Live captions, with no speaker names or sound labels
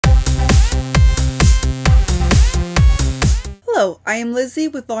Hello, I am Lizzie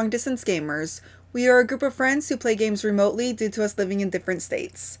with Long Distance Gamers. We are a group of friends who play games remotely due to us living in different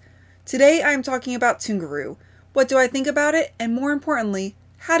states. Today I am talking about Tungaru. What do I think about it? And more importantly,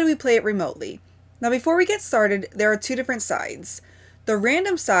 how do we play it remotely? Now before we get started, there are two different sides. The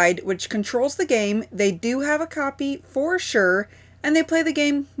random side, which controls the game, they do have a copy for sure, and they play the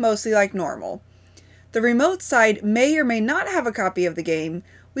game mostly like normal. The remote side may or may not have a copy of the game.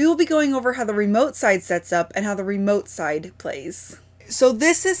 We will be going over how the remote side sets up and how the remote side plays. So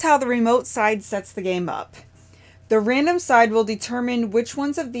this is how the remote side sets the game up. The random side will determine which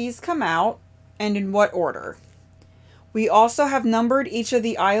ones of these come out and in what order. We also have numbered each of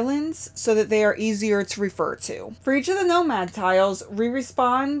the islands so that they are easier to refer to. For each of the nomad tiles, we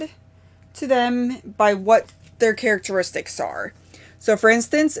respond to them by what their characteristics are. So for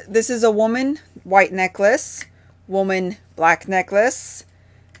instance, this is a woman, white necklace, woman, black necklace,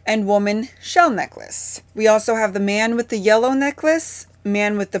 and woman, shell necklace. We also have the man with the yellow necklace,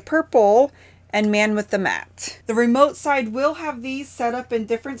 man with the purple, and man with the mat. The remote side will have these set up in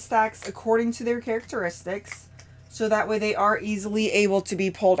different stacks according to their characteristics, so that way they are easily able to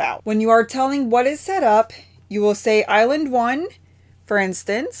be pulled out. When you are telling what is set up, you will say Island 1, for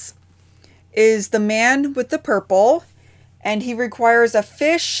instance, is the man with the purple, and he requires a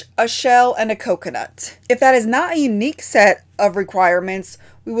fish, a shell, and a coconut. If that is not a unique set of requirements,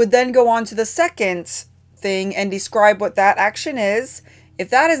 we would then go on to the second thing and describe what that action is. If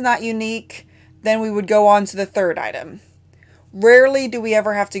that is not unique, then we would go on to the third item. Rarely do we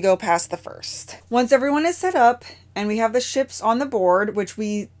ever have to go past the first. Once everyone is set up and we have the ships on the board, which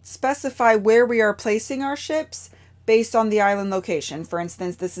we specify where we are placing our ships based on the island location. For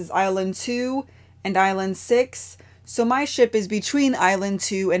instance, this is Island 2 and Island 6. So my ship is between Island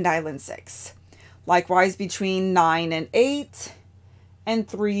 2 and Island 6. Likewise between 9 and 8 and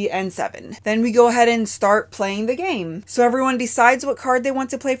 3 and 7. Then we go ahead and start playing the game. So everyone decides what card they want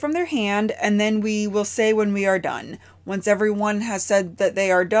to play from their hand, and then we will say when we are done. Once everyone has said that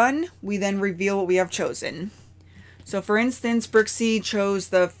they are done, we then reveal what we have chosen. So for instance, Brooksy chose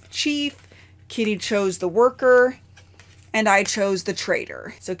the chief, Kitty chose the worker, and I chose the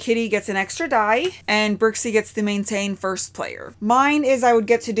trader. So Kitty gets an extra die, and Brooksy gets to maintain first player. Mine is I would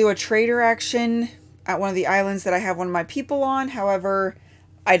get to do a trader action at one of the islands that I have one of my people on. However,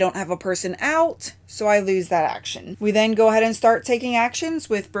 I don't have a person out, so I lose that action. We then go ahead and start taking actions,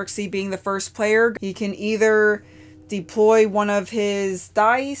 with Brooksy being the first player. He can either deploy one of his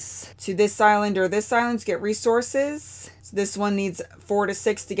dice to this island or this island to get resources. So this one needs 4 to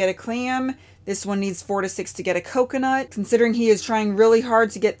 6 to get a clam. This one needs 4 to 6 to get a coconut. Considering he is trying really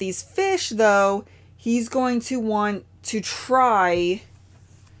hard to get these fish, though, he's going to want to try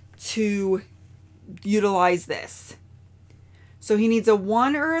to utilize this. So he needs a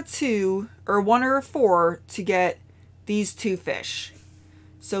 1 or a 2, or 1 or a 4 to get these 2 fish.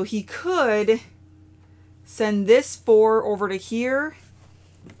 So he could send this 4 over to here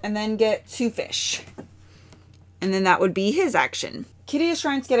and then get 2 fish. And then that would be his action. Kitty is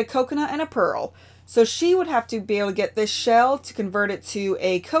trying to get a coconut and a pearl. So she would have to be able to get this shell to convert it to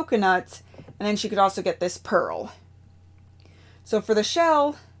a coconut, and then she could also get this pearl. So for the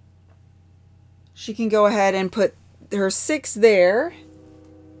shell, she can go ahead and put her 6 there,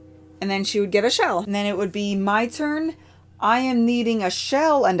 and then she would get a shell. And then it would be my turn. I am needing a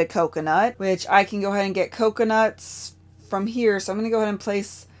shell and a coconut, which I can go ahead and get coconuts from here. So I'm going to go ahead and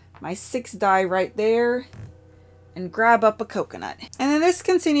place my 6 die right there and grab up a coconut. And then this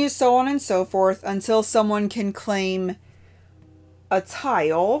continues so on and so forth until someone can claim a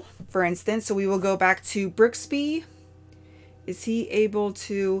tile, for instance. So we will go back to Brooksby. Is he able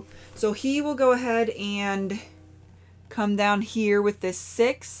to... So he will go ahead and come down here with this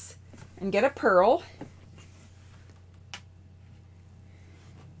 6 and get a pearl.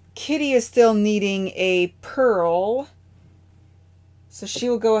 Kitty is still needing a pearl. So she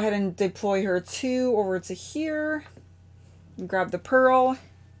will go ahead and deploy her 2 over to here and grab the pearl.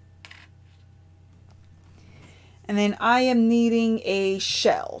 And then I am needing a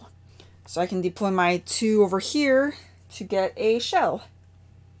shell. So I can deploy my 2 over here to get a shell.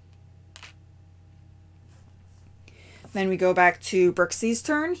 Then we go back to Brooksy's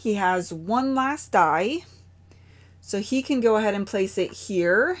turn. He has 1 last die. So he can go ahead and place it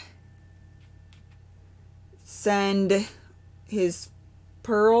here. Send his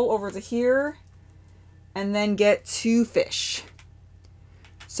pearl over to here. And then get 2 fish.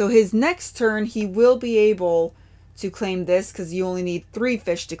 So his next turn, he will be able to claim this because you only need 3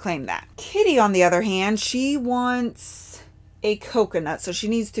 fish to claim that. Kitty, on the other hand, she wants a coconut. So she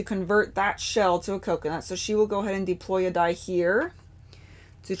needs to convert that shell to a coconut. So she will go ahead and deploy a die here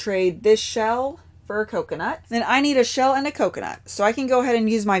to trade this shell for a coconut. Then I need a shell and a coconut. So I can go ahead and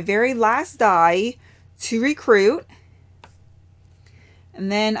use my very last die to recruit. And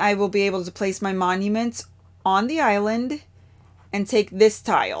then I will be able to place my monuments on the island and take this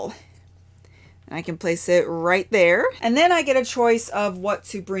tile. And I can place it right there. And then I get a choice of what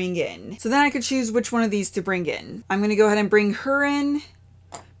to bring in. So then I could choose which one of these to bring in. I'm going to go ahead and bring her in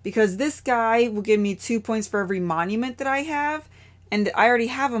because this guy will give me 2 points for every monument that I have. And I already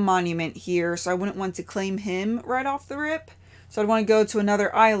have a monument here, so I wouldn't want to claim him right off the rip. So I'd want to go to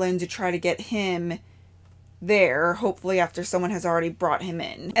another island to try to get him there, hopefully after someone has already brought him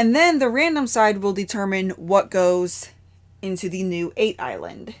in. And then the random side will determine what goes into the new 8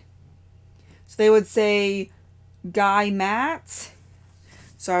 island. So they would say Guy Matt.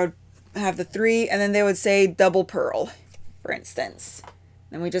 So I would have the 3, and then they would say double pearl, for instance.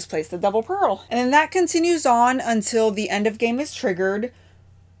 Then we just place the double pearl. And then that continues on until the end of game is triggered,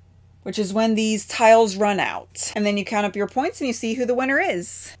 which is when these tiles run out. And then you count up your points and you see who the winner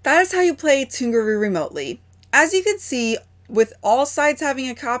is. That is how you play Tungaru remotely. As you can see, with all sides having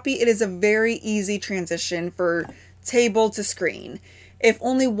a copy, it is a very easy transition for table to screen. If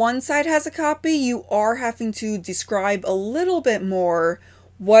only one side has a copy, you are having to describe a little bit more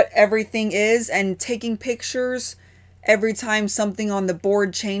what everything is, and taking pictures every time something on the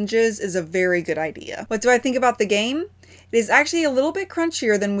board changes is a very good idea. What do I think about the game? It is actually a little bit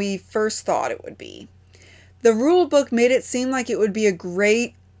crunchier than we first thought it would be. The rule book made it seem like it would be a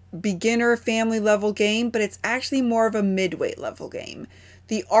great beginner family level game, but it's actually more of a midweight level game.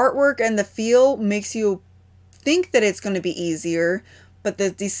 The artwork and the feel makes you think that it's going to be easier, but the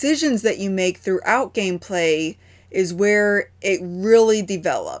decisions that you make throughout gameplay is where it really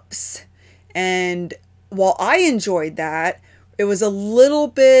develops. And while I enjoyed that, it was a little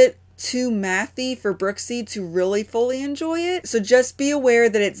bit too mathy for Brooksy to really fully enjoy it. So just be aware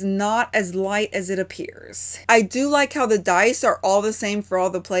that it's not as light as it appears. I do like how the dice are all the same for all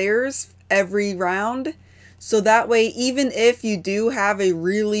the players every round. So that way, even if you do have a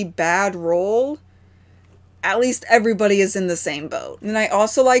really bad roll, at least everybody is in the same boat. And I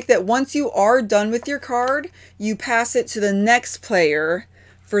also like that once you are done with your card, you pass it to the next player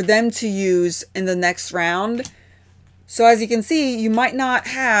for them to use in the next round. So as you can see, you might not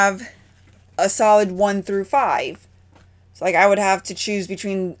have a solid 1 through 5. So like I would have to choose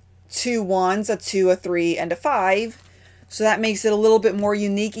between 2 1s, a 2, a 3, and a 5. So that makes it a little bit more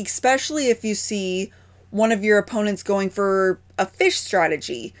unique, especially if you see one of your opponents going for a fish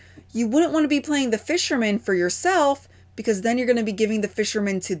strategy. You wouldn't want to be playing the fisherman for yourself, because then you're going to be giving the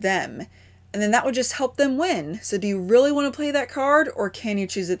fisherman to them. And then that would just help them win. So do you really want to play that card, or can you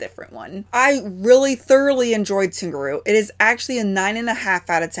choose a different one? I really thoroughly enjoyed Tungaru. It is actually a 9.5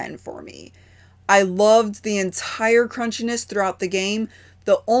 out of 10 for me. I loved the entire crunchiness throughout the game.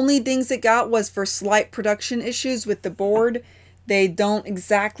 The only dings it got was for slight production issues with the board. They don't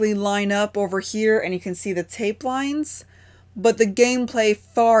exactly line up over here, and you can see the tape lines. But the gameplay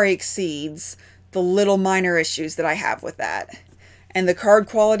far exceeds the little minor issues that I have with that. And the card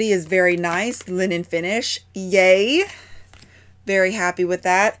quality is very nice, linen finish, yay. Very happy with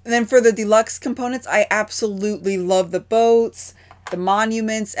that. And then for the deluxe components, I absolutely love the boats, the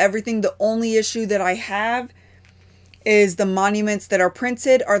monuments, everything. The only issue that I have is the monuments that are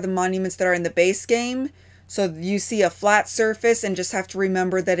printed are the monuments that are in the base game. So you see a flat surface and just have to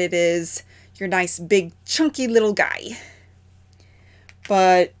remember that it is your nice big chunky little guy.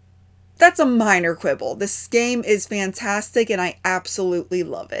 But that's a minor quibble. This game is fantastic and I absolutely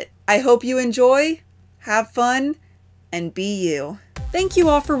love it. I hope you enjoy, have fun, and be you. Thank you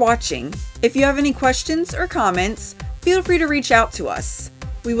all for watching. If you have any questions or comments, feel free to reach out to us.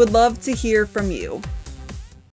 We would love to hear from you.